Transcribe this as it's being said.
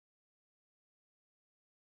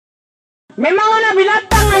Memang anak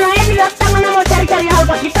binatang, anak mau cari-cari hal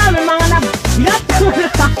pak kita. Memang anak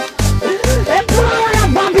binatang. Memang anak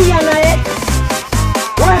babi anak.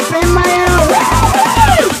 Wah, pemain.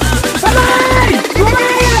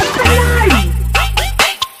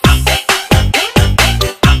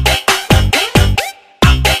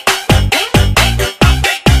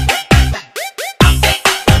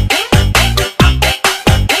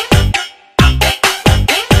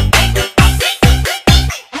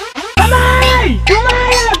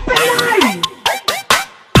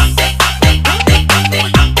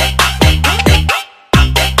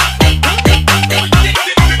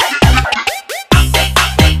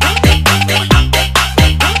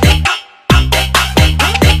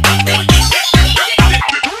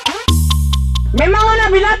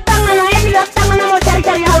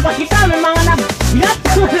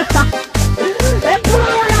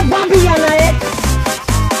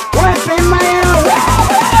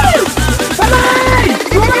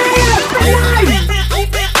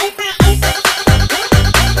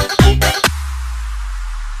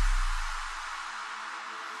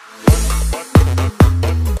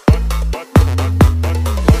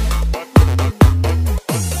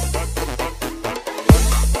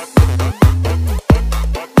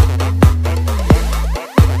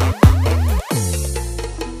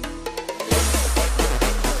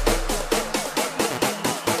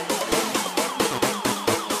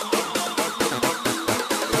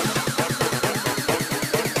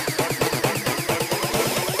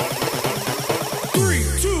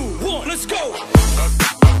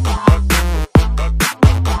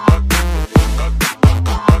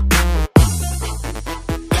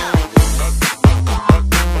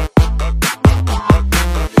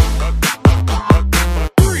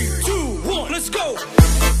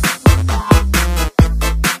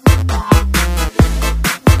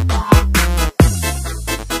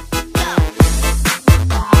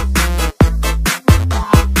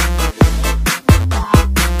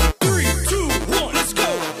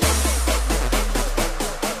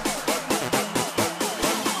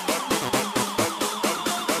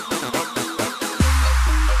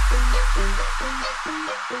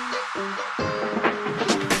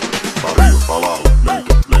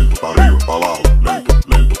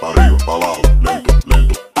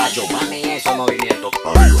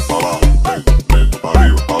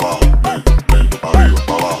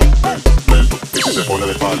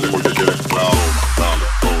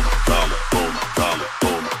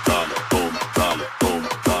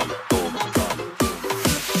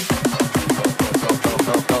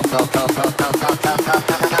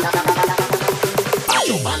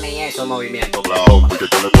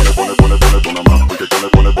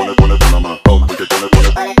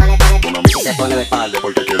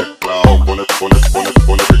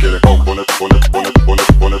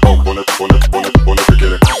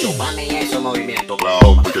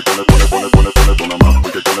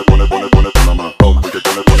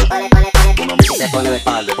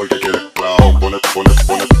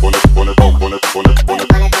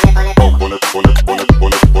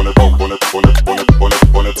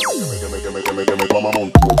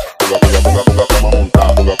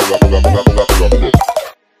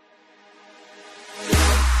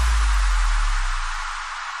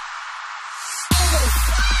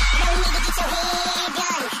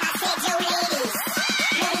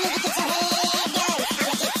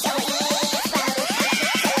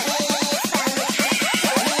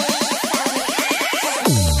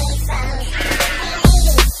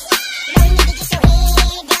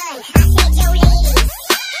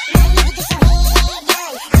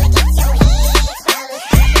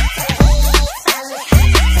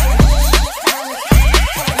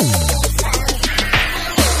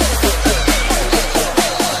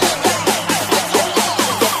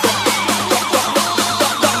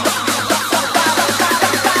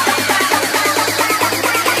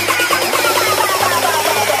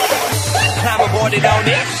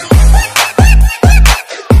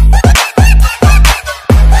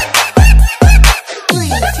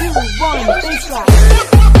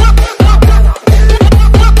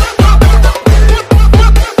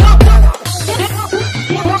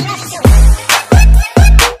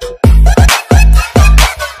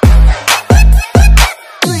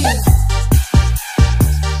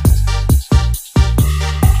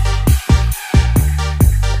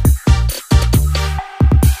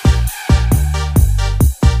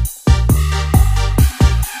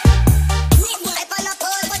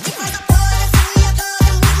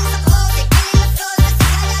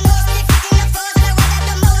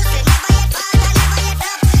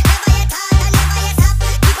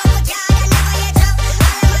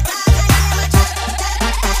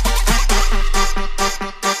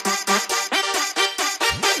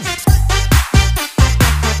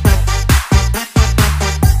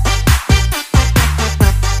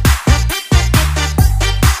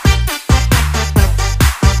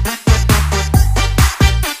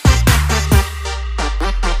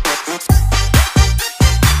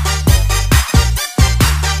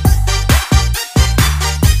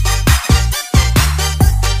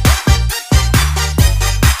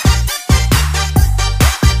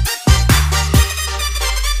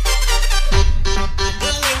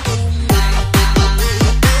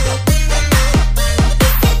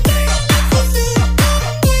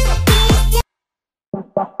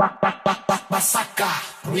 Masaka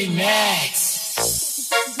Remix.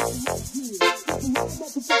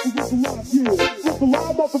 Look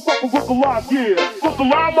alive, motherfucker, look alive, yeah. Look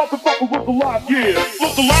alive, motherfucker, look alive, yeah.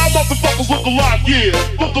 Look alive, motherfucker, look alive, yeah.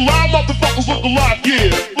 Look alive, motherfucker, look alive,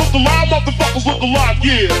 yeah. Look alive, motherfucker, look alive,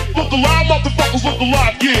 yeah. Look alive, motherfucker, look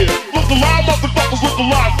alive, yeah. Look alive, motherfucker, look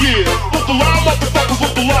alive, yeah. Look alive, motherfucker,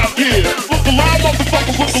 look alive, yeah. Look alive,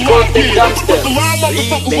 motherfucker, look alive, yeah. Look alive,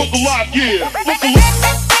 motherfucker, look alive, yeah. Look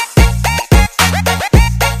alive.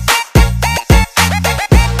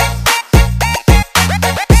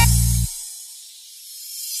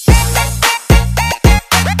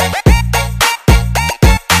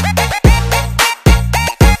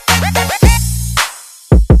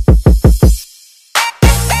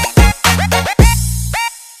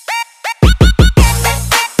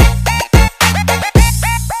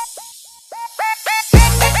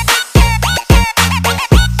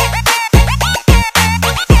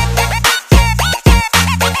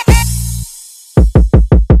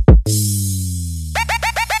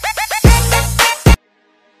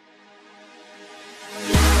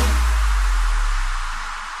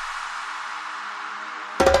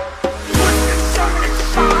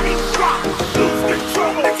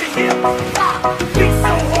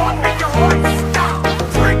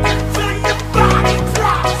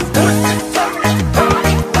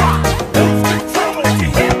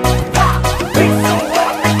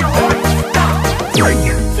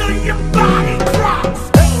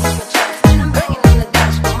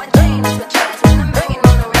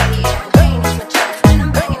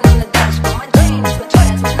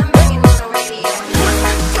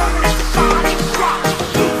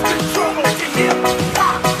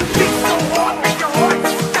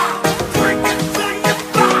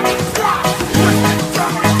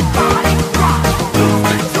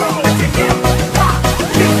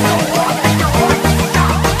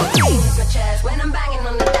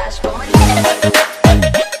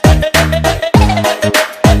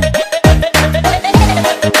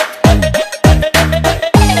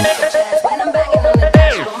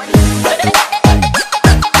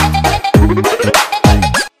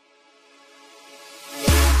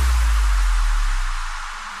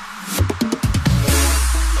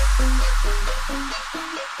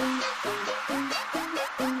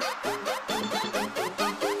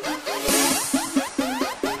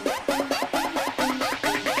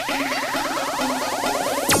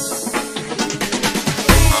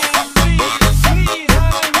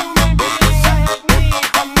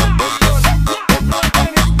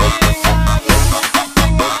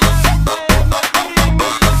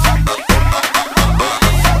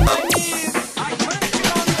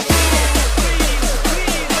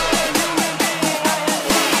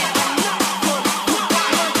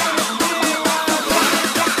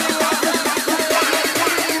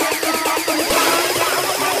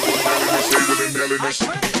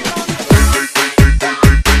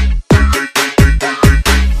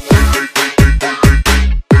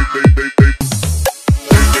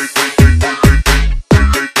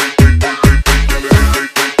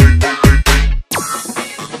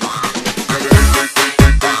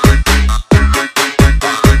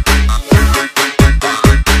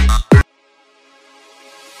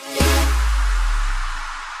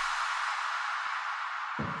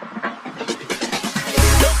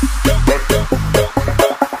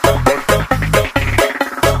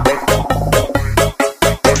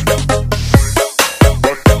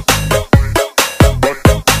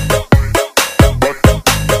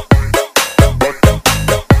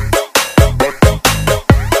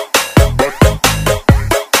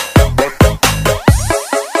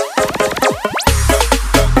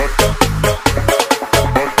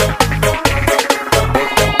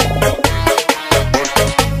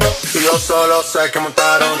 Solo sé que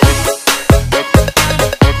montaron.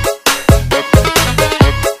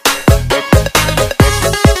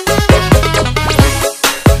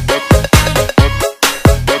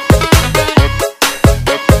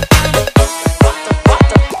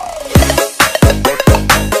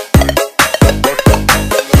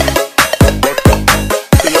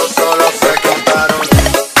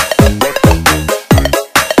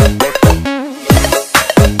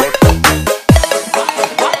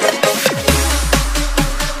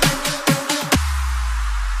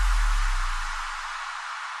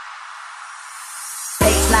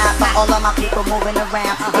 All of my people moving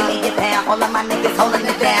around, give me your pound. All of my niggas holding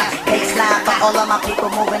it down. Baseline for all of my people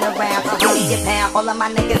moving around, give me your pound. All of my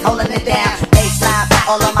niggas holding it down. Baseline for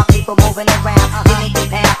all of my people moving around, give me your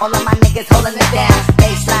pound. All of my niggas holding it down.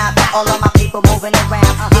 Baseline for all of my people moving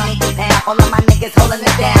around, give me your pound. All of my niggas holding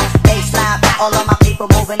it down. Baseline for all of my people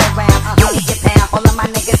moving around, give me your pound. All of my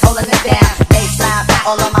niggas holding it down.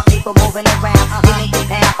 all of my people moving around. Give me your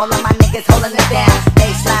pound, all of my niggas holding it down.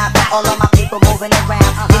 Baseline for all of my people moving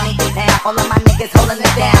around. Give me your pound, all of my niggas holding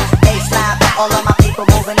it down. Baseline for all of my people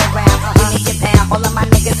moving around. Give me your pound, all of my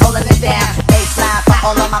niggas holding it down. Baseline for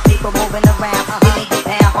all of my people moving around. Give me your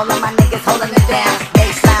pound, all of my niggas holding it down.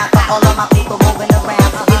 Baseline for all of my people.